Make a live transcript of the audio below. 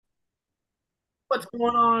What's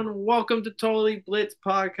going on? Welcome to Totally Blitz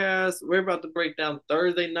Podcast. We're about to break down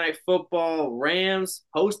Thursday night football. Rams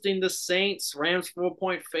hosting the Saints. Rams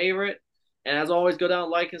 4-point favorite. And as always, go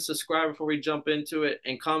down, like, and subscribe before we jump into it,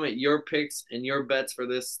 and comment your picks and your bets for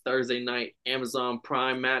this Thursday night Amazon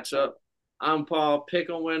Prime matchup. I'm Paul, pick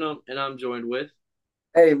 'em, win 'em, and I'm joined with.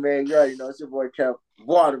 Hey man, you already know it's your boy Kev,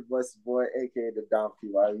 Water Busted Boy, aka the Don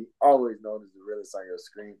P. always known as the realest on your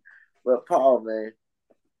screen. But Paul, man,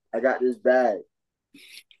 I got this bag.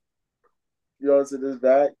 You know what's in this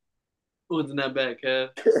bag? Who's in that bag, Kev?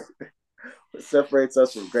 What separates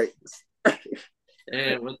us from greatness?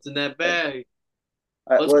 And what's in that bag?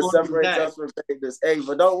 What's What going in the separates bag? us from greatness? Hey,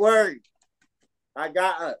 but don't worry, I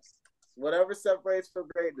got us. Whatever separates from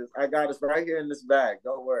greatness, I got us right here in this bag.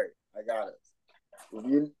 Don't worry, I got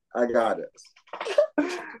us. I got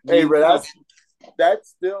us. Hey, bro, that's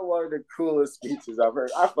still one of the coolest speeches I've heard.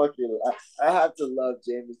 I have to love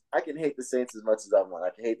James. I can hate the Saints as much as I want. I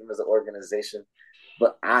can hate them as an organization,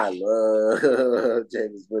 but I love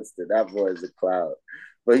James Winston. That boy is a clown,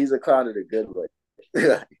 but he's a clown in a good way.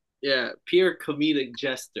 Yeah, pure comedic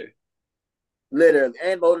jester. Literally,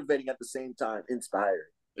 and motivating at the same time, inspiring.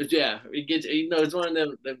 Yeah, it gets it's one of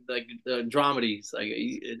them like the dramedies. Like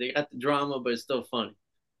they got the drama, but it's still funny.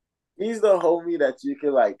 He's the homie that you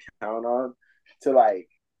can like count on to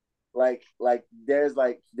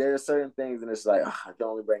there's certain things and it's like I can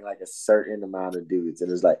only bring like a certain amount of dudes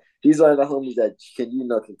and it's like he's one of the homies that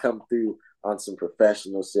can come through on some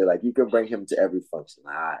professional shit. Like you can bring him to every function.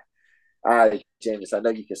 All right, James, I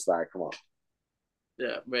know you can slide. Come on.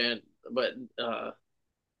 Yeah, man. But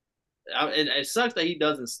it sucks that he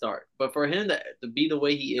doesn't start. But for him to be the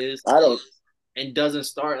way he is I don't. and doesn't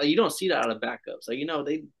start, like you don't see that out of backups. Like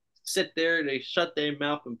they sit there, they shut their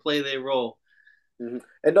mouth and play their role. Mm-hmm.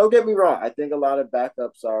 And don't get me wrong. I think a lot of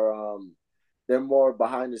backups are they're more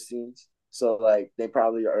behind the scenes. So like they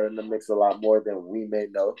probably are in the mix a lot more than we may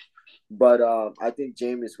know. But I think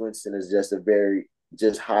Jameis Winston is just a very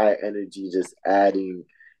just high energy, just adding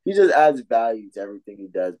he just adds value to everything he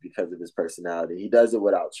does because of his personality. He does it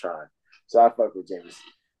without trying. So I fuck with Jameis.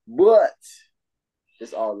 But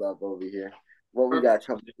it's all love over here. What we got Perfect.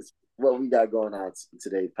 coming what we got going on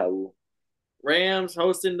today, Paul? Rams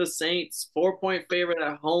hosting the Saints, 4-point favorite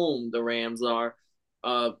at home. The Rams are.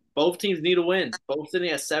 Both teams need a win. Both sitting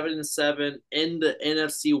at 7-7 in the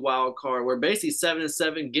NFC wild card, where basically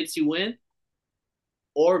 7-7 gets you in,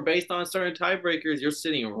 or based on certain tiebreakers, you're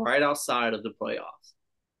sitting right outside of the playoffs.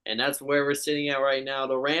 And that's where we're sitting at right now.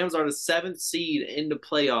 The Rams are the seventh seed in the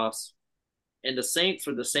playoffs, and the Saints,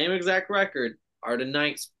 for the same exact record, are the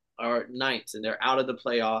ninth, and they're out of the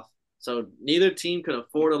playoff. So neither team can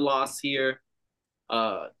afford a loss here.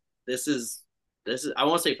 Uh, this is I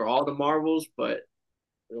won't say for all the marbles, but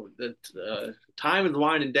the time is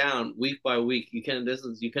winding down week by week. You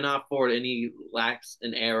cannot afford any lacks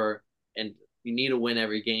in error, and you need to win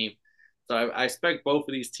every game. So I expect both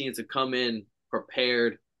of these teams to come in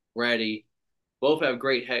prepared, ready. Both have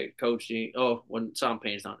great head coaching. Oh, when Sean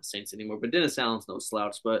Payne's not the Saints anymore, but Dennis Allen's no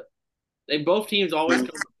slouch. But they both teams always come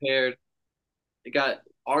prepared. They got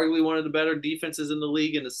arguably one of the better defenses in the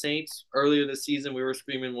league in the Saints. Earlier this season, we were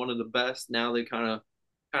screaming one of the best. Now they kind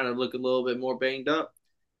of look a little bit more banged up.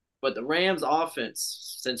 But the Rams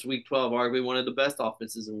offense since week 12, arguably one of the best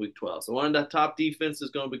offenses in week 12. So one of the top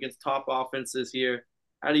defenses going up against top offenses here.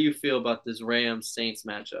 How do you feel about this Rams Saints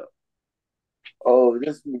matchup? Oh,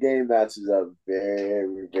 this game matches up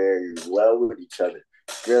very, very well with each other.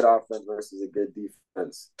 Good offense versus a good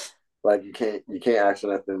defense. Like you can't ask for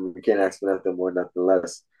nothing. You can't ask for nothing more, nothing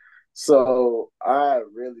less. So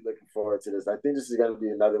I'm really looking forward to this. I think this is going to be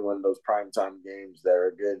another one of those primetime games that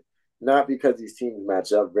are good. Not because these teams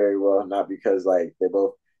match up very well, not because like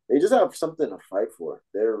they just have something to fight for.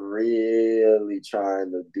 They're really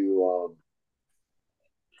trying to do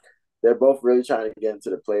they're both really trying to get into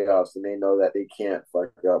the playoffs, and they know that they can't fuck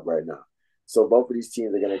up right now. So both of these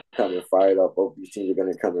teams are going to come in fired up. Both of these teams are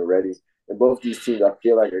going to come in ready, and both these teams I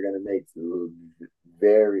feel like are going to make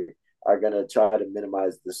very are going to try to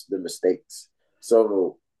minimize the mistakes.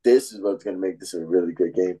 So this is what's going to make this a really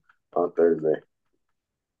good game on Thursday.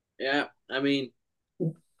 Yeah, I mean,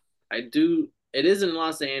 I do. It is in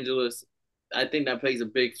Los Angeles. I think that plays a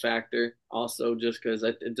big factor. Also, just because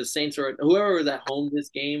the Saints are whoever is at home this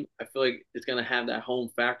game, I feel like it's gonna have that home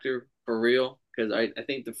factor for real. Because I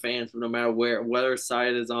think the fans, no matter whether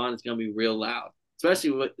side is on, it's gonna be real loud,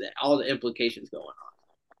 especially with all the implications going on.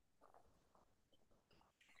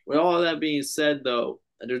 With all that being said, though,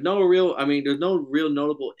 there's no real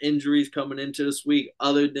notable injuries coming into this week,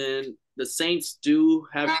 other than the Saints do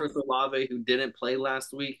have Chris Olave, who didn't play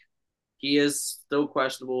last week. He is still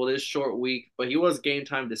questionable. It is short week, but he was game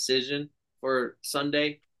time decision for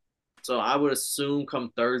Sunday. So I would assume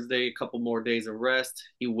come Thursday, a couple more days of rest,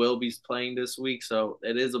 he will be playing this week. So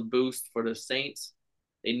it is a boost for the Saints.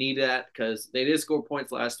 They need that because they did score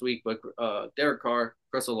points last week, but Derek Carr,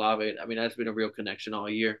 Chris Olave, I mean, that's been a real connection all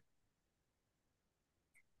year.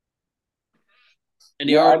 And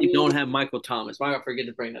they Yeah, I already mean, don't have Michael Thomas. Why I forget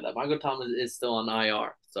to bring that up? Michael Thomas is still on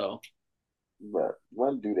IR. So but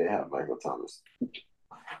when do they have Michael Thomas?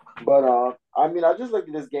 But I mean, I just look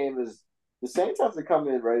at this game as the Saints have to come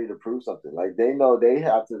in ready to prove something. Like they know they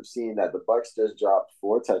have to have seen that the Bucks just dropped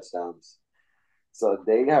 4 touchdowns, so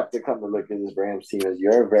they have to come and look at this Rams team as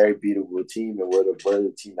you're a very beatable team, and we're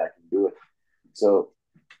the team that can do it. So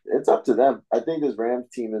it's up to them. I think this Rams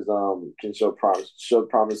team is can show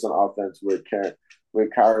promise on offense with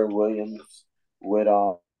Kyron Williams, with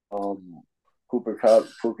Cooper Kupp,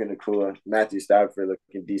 Puka Nacua, Matthew Stafford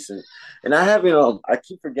looking decent. And I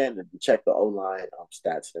keep forgetting to check the O line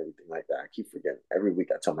stats and everything like that. I keep forgetting every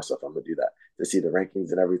week. I tell myself I'm gonna do that to see the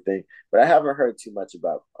rankings and everything. But I haven't heard too much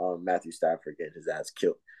about Matthew Stafford getting his ass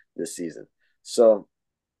killed this season. So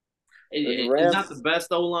the it's not Rams the best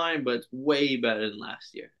O line, but it's way better than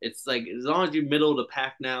last year. It's like as long as you middle of the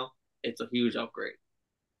pack now, it's a huge upgrade.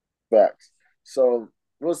 backs. So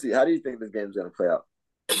we'll see. How do you think this game's gonna play out?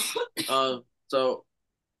 So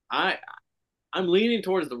I I'm leaning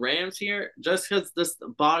towards the Rams here, just because this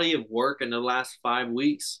body of work in the last 5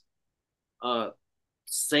 weeks. Uh,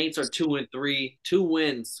 Saints are 2-3, 2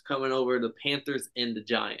 wins coming over the Panthers and the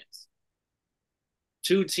Giants.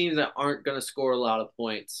 Two teams that aren't going to score a lot of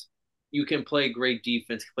points. You can play great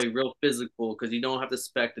defense, play real physical because you don't have to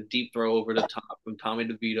expect a deep throw over the top from Tommy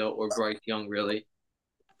DeVito or Bryce Young, really.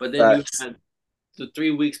 But then you Facts. had the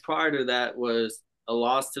 3 weeks prior to that was a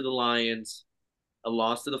loss to the Lions, a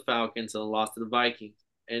loss to the Falcons, and a loss to the Vikings.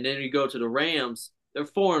 And then you go to the Rams, they're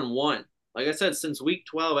 4-1. Like I said, since week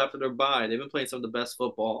 12 after their bye, they've been playing some of the best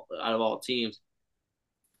football out of all teams.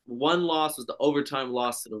 One loss was the overtime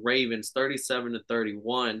loss to the Ravens,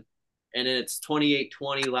 37-31. And then it's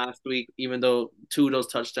 28-20 last week, even though two of those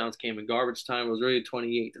touchdowns came in garbage time. It was really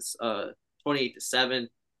 28-7.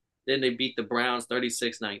 Then they beat the Browns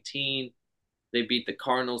 36-19. They beat the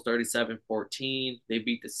Cardinals 37-14. They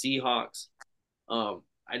beat the Seahawks.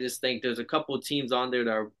 I just think there's a couple of teams on there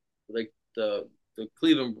that are like the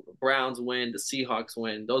Cleveland Browns win, the Seahawks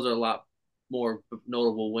win. Those are a lot more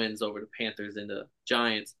notable wins over the Panthers and the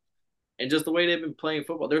Giants. And just the way they've been playing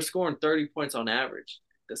football, they're scoring 30 points on average.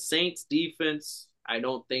 The Saints defense, I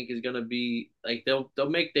don't think is gonna be like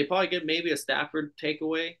they probably get maybe a Stafford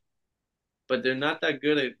takeaway, but they're not that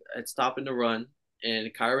good at stopping the run.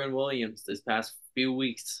 And Kyron Williams this past few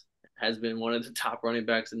weeks has been one of the top running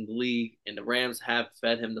backs in the league, and the Rams have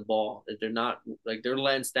fed him the ball. They're not like they're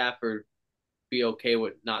letting Stafford be okay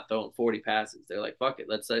with not throwing 40 passes. They're like, fuck it,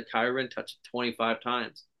 let's let Kyron touch it 25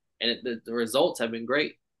 times, and the results have been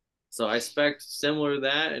great. So I expect similar to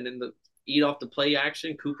that, and then the eat off the play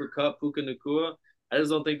action, Cooper Kupp, Puka Nacua. I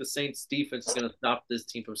just don't think the Saints defense is going to stop this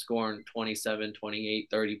team from scoring 27, 28,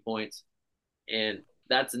 30 points. And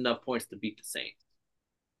that's enough points to beat the Saints.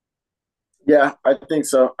 Yeah, I think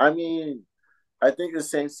so. I mean, I think the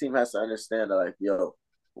Saints team has to understand that, like, yo,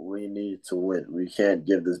 we need to win. We can't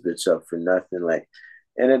give this bitch up for nothing. Like,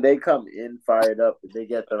 and if they come in fired up, if they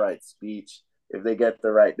get the right speech, if they get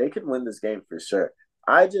the right, they can win this game for sure.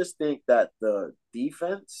 I just think that the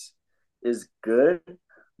defense is good,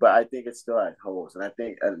 but I think it still has holes. And I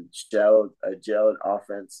think a gelled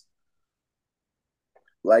offense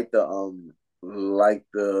like the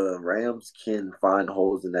Rams can find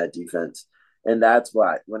holes in that defense. And that's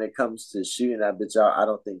why when it comes to shooting that bitch out, I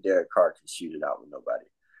don't think Derek Carr can shoot it out with nobody.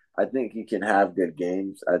 I think he can have good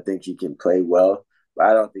games. I think he can play well, but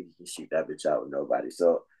I don't think he can shoot that bitch out with nobody.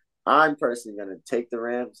 So I'm personally gonna take the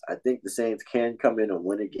Rams. I think the Saints can come in and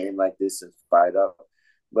win a game like this and fight up,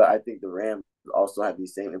 but I think the Rams also have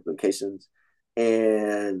these same implications.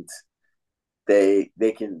 And they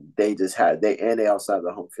also have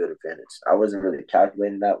the home field advantage. I wasn't really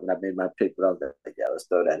calculating that when I made my pick, but I was like, yeah, let's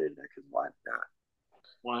throw that in there because why not?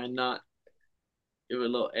 Why not give it a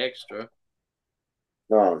little extra?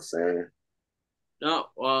 You know what I'm saying? No,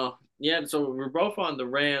 well, yeah, so we're both on the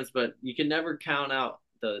Rams, but you can never count out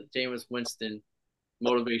the Jameis Winston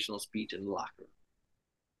motivational speech in the locker room.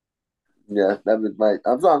 Yeah, that was my.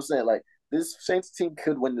 That's what I'm saying. Like this Saints team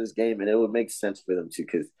could win this game, and it would make sense for them to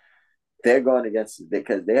because they're going against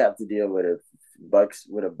because they have to deal with a Bucks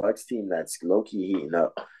team that's low key heating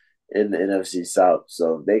up in the NFC South.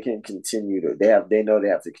 So they can continue to they know they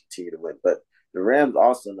have to continue to win. But the Rams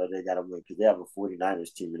also know they gotta win because they have a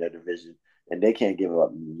 49ers team in their division. and they can't give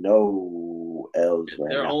up no L's right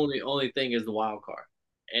Their now. only thing is the wild card,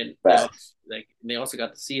 and Facts, they also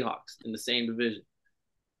got the Seahawks in the same division.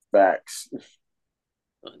 facts.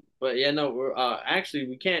 But yeah, no, we're actually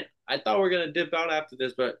we can't. I thought we are gonna dip out after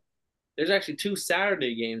this, but there's actually two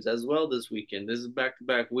Saturday games as well this weekend. This is back to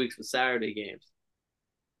back weeks with Saturday games.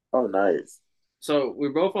 Oh, nice. So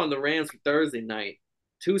we're both on the Rams for Thursday night.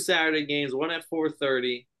 Two Saturday games, one at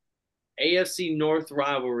 4:30. AFC North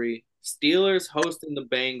rivalry. Steelers hosting the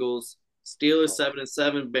Bengals. Steelers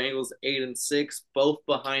 7-7, Bengals 8-6, both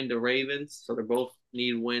behind the Ravens. So they both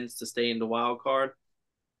need wins to stay in the wild card.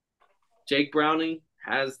 Jake Browning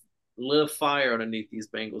has lit a fire underneath these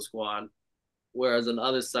Bengals squad. Whereas on the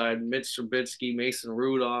other side, Mitch Trubisky, Mason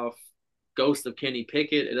Rudolph, ghost of Kenny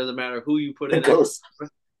Pickett. It doesn't matter who you put in there. Ghost.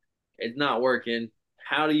 It's not working.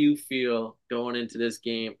 How do you feel going into this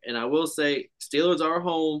game? And I will say, Steelers are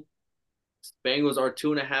home. Bengals are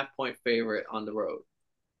 2.5 point favorite on the road.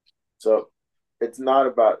 So it's not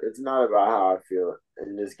about how I feel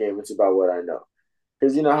in this game. It's about what I know.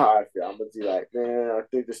 Because you know how I feel. I'm gonna be like, man, I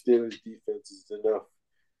think the Steelers defense is enough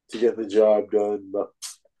to get the job done. But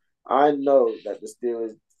I know that the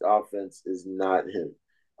Steelers offense is not him.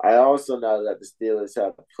 I also know that the Steelers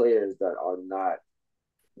have players that are not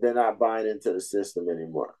they're not buying into the system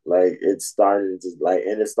anymore. Like it's starting to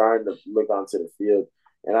and it's starting to look onto the field.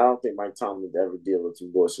 And I don't think Mike Tomlin ever deal with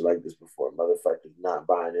some bullshit like this before. Motherfuckers not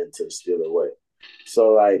buying into the Steeler way.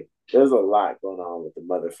 So like there's a lot going on with the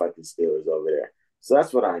motherfucking Steelers over there. So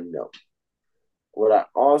that's what I know. What I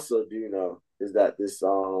also do know is that this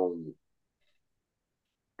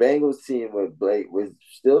Bengals team with Blake was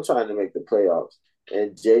still trying to make the playoffs,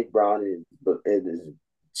 and Jake Browning is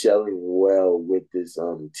gelling well with this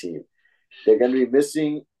team. They're going to be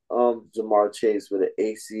missing Jamar Chase with an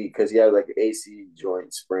AC because he had like an AC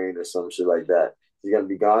joint sprain or some shit like that. He's going to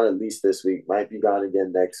be gone at least this week. Might be gone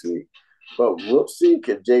again next week. But we'll see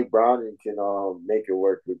if Jake Browning can make it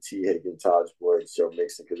work with T. Higgins, Taj Boyd, Joe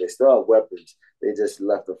Mixon because they still have weapons. They just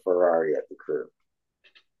left a Ferrari at the crib.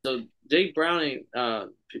 So Jake Browning, I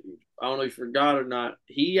don't know if you forgot or not,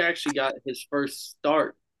 he actually got his first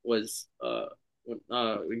start was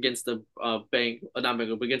against the not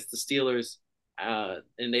Bengal, but against the Steelers,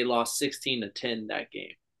 and they lost 16-10 that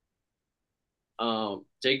game.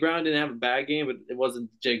 Jake Brown didn't have a bad game, but it wasn't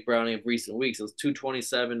Jake Browning of recent weeks. It was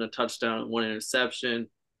 227, a touchdown, one interception.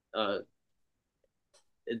 Uh,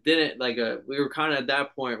 it didn't we were kind of at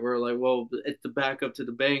that point where like, well, it's the backup to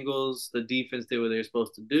the Bengals. The defense did what they were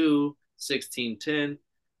supposed to do, 16-10.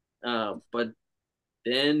 But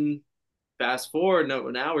then fast forward,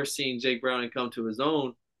 now we're seeing Jake Browning come to his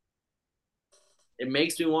own. It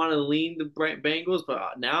makes me want to lean the Bengals,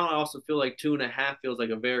 but now I also feel like 2.5 feels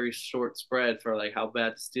like a very short spread for like how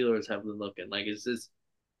bad the Steelers have been looking. Like, is this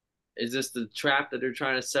the trap that they're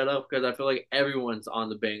trying to set up? Because I feel like everyone's on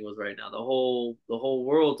the Bengals right now. The whole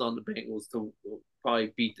world's on the Bengals to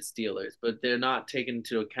probably beat the Steelers, but they're not taking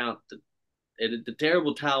into account the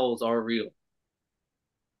terrible towels are real.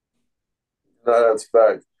 No, that's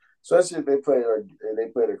fact. Especially if they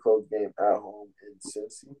played a close game at home in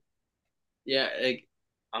Cincy. Yeah, like,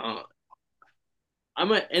 uh, I'm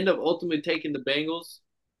gonna end up ultimately taking the Bengals,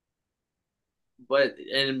 but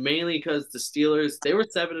and mainly because the Steelers they were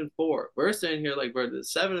 7-4. We're sitting here like, bro, the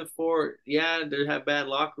 7-4. Yeah, they have bad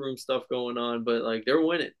locker room stuff going on, but like they're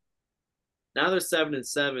winning. Now they're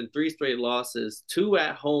 7-7, three straight losses, two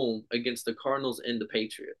at home against the Cardinals and the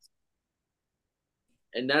Patriots.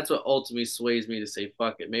 And that's what ultimately sways me to say,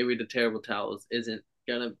 fuck it. Maybe the terrible towels isn't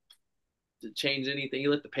gonna change anything. You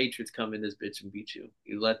let the Patriots come in this bitch and beat you.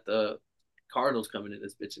 You let the Cardinals come in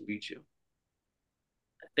this bitch and beat you.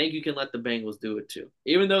 I think you can let the Bengals do it too.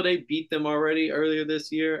 Even though they beat them already earlier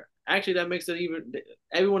this year, actually that makes it even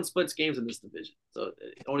everyone splits games in this division. So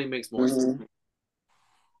it only makes more sense. Mm-hmm.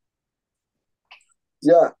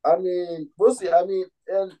 Yeah, I mean, we'll see. I mean,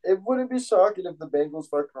 and it wouldn't be shocking if the Bengals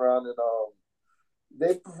fuck around and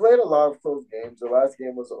they played a lot of close games. The last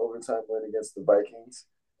game was an overtime win against the Vikings.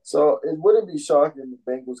 So it wouldn't be shocking if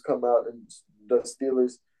the Bengals come out and the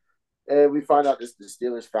Steelers and we find out that the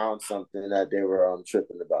Steelers found something that they were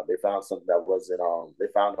tripping about. They found something that wasn't they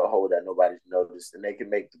found a hole that nobody noticed and they can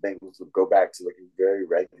make the Bengals go back to looking very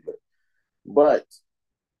regular. But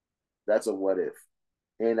that's a what if.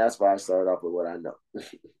 And that's why I started off with what I know.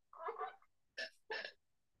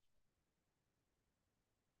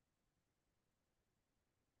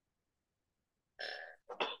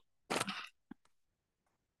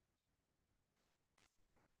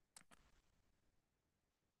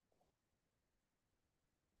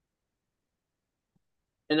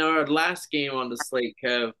 And our last game on the slate,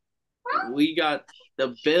 Kev, We got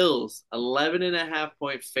the Bills, 11.5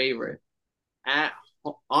 point favorite at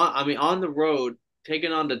on the road,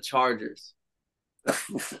 taking on the Chargers.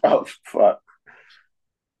 Oh fuck.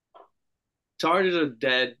 Chargers are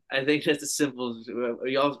dead. I think that's a simple.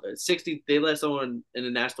 Y'all 60. They let someone in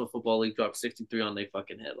the National Football League drop 63 on their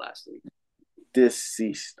fucking head last week.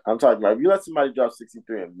 Deceased. I'm talking about if you let somebody drop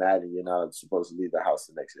 63 in Madden, you're not supposed to leave the house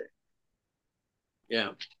the next day. Yeah,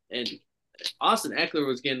 and Austin Eckler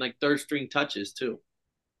was getting like third string touches too.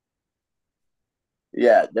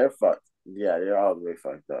 Yeah, they're fucked. Yeah, they're all the way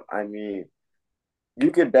fucked up. I mean,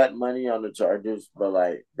 you could bet money on the Chargers, but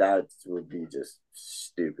like that would be just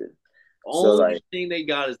stupid. So Only like, thing they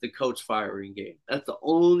got is the coach firing game. That's the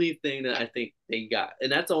only thing that I think they got,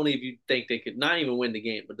 and that's only if you think they could not even win the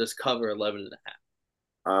game, but just cover 11.5.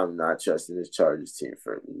 I'm not trusting this Chargers team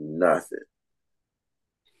for nothing.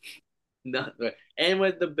 Nothing. And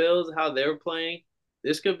with the Bills, how they're playing,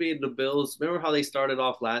 this could be the Bills. Remember how they started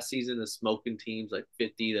off last season as smoking teams like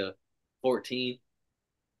 50-14.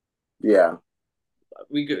 Yeah.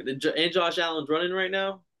 We good. And Josh Allen's running right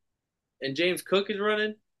now, and James Cook is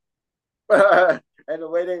running. And the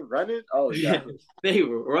way they run it, oh yeah. They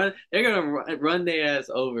run. They're gonna run their ass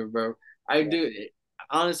over, bro. I Yeah. do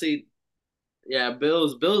honestly. Yeah,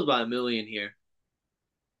 Bills by a million here.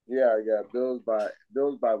 Yeah, yeah. Bills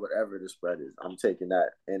by whatever the spread is. I'm taking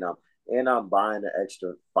that, and I'm buying the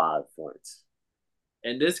extra 5 points.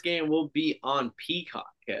 And this game will be on Peacock,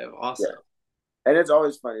 Kev. Yeah, Also, and it's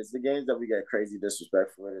always funny. It's the games that we get crazy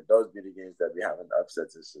disrespectful in. Those be the games that we having the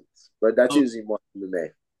upsets and shit. But that's oh, usually more MMA.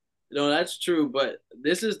 no, that's true. But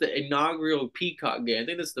this is the inaugural Peacock game. I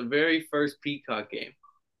think this is the very first Peacock game.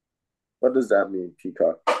 What does that mean,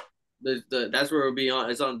 Peacock? That's where it'll be on.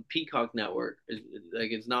 It's on Peacock Network.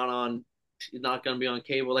 Like it's not on. It's not gonna be on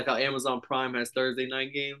cable. Like how Amazon Prime has Thursday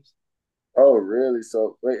night games. Oh, really?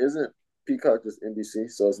 So wait, isn't Peacock just NBC?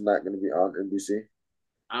 So it's not going to be on NBC?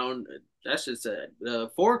 I don't. That's just the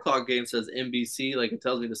 4 o'clock game says NBC. Like it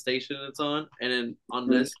tells me the station it's on, and then on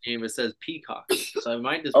Mhm. this game it says Peacock. So it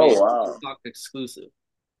might just be Oh wow. Peacock exclusive.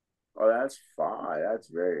 Oh, that's fine. That's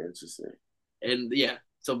very interesting. And yeah,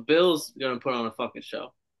 so Bill's gonna put on a fucking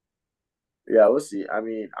show. Yeah, we'll see. I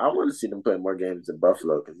mean, I want to see them play more games in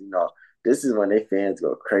Buffalo because this is when they fans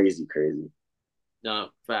go crazy, crazy. No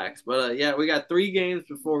facts, but yeah, we got 3 games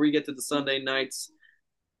before we get to the Sunday nights.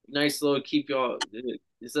 Nice little keep y'all.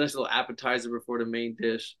 It's a nice little appetizer before the main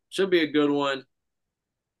dish. Should be a good one.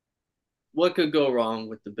 What could go wrong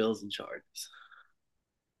with the Bills and Chargers?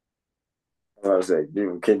 I was like,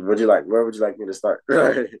 dude, would you like? Where would you like me to start?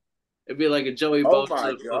 It'd be like a Joey Oh Bosa my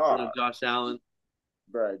fucking a god, Josh Allen.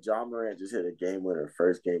 bro! John Morant just hit a game winner,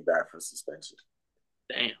 first game back from suspension.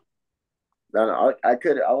 Damn. No, no, I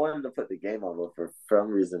could. I wanted to put the game on, but for some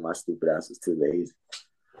reason, my stupid ass was too lazy.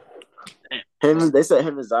 Damn. They said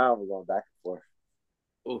him and Zion were going back and forth.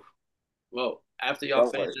 Oof. Well, after y'all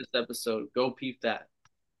Don't finish worry. this episode, go peep that.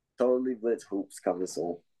 Totally Blitz hoops coming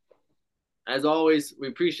soon. As always, we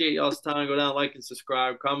appreciate y'all's time. Go down, like, and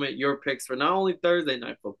subscribe. Comment your picks for not only Thursday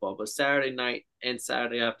night football, but Saturday night and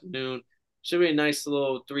Saturday afternoon. Should be a nice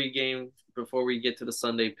little 3 game before we get to the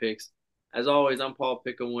Sunday picks. As always, I'm Paul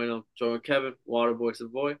Pickham Winham. Join Kevin, Waterboy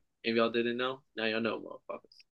Savoy. If y'all didn't know, now y'all know, motherfuckers.